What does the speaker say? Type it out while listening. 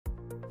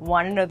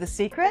Want to know the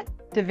secret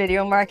to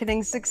video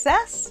marketing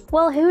success?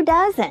 Well, who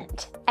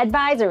doesn't?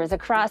 Advisors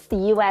across the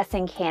US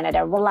and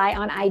Canada rely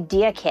on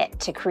IdeaKit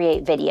to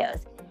create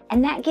videos,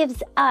 and that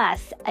gives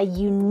us a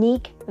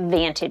unique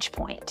vantage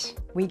point.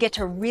 We get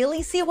to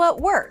really see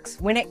what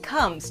works when it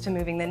comes to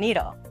moving the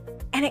needle.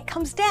 And it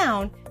comes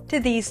down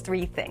to these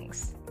three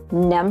things.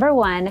 Number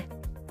one,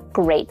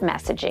 great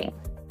messaging.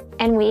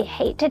 And we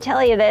hate to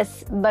tell you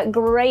this, but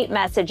great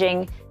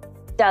messaging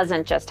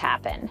doesn't just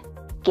happen.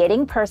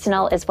 Getting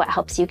personal is what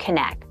helps you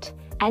connect,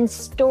 and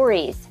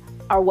stories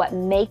are what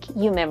make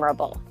you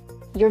memorable.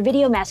 Your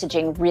video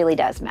messaging really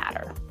does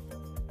matter.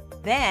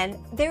 Then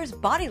there's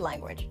body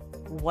language.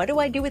 What do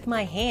I do with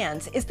my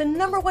hands is the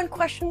 #1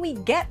 question we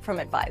get from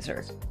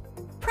advisors.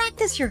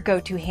 Practice your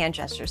go-to hand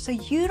gesture so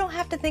you don't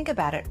have to think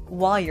about it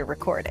while you're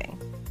recording.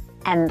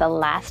 And the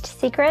last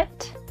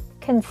secret,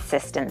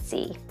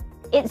 consistency.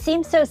 It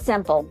seems so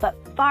simple, but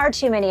far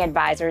too many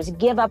advisors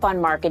give up on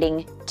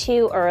marketing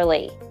too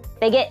early.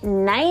 They get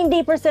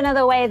 90% of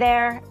the way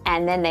there,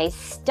 and then they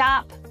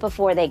stop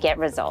before they get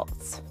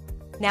results.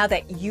 Now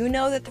that you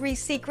know the 3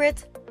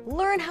 secrets,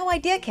 learn how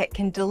IdeaKit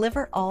can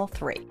deliver all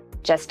 3.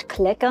 Just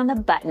click on the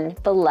button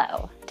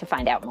below to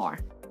find out more.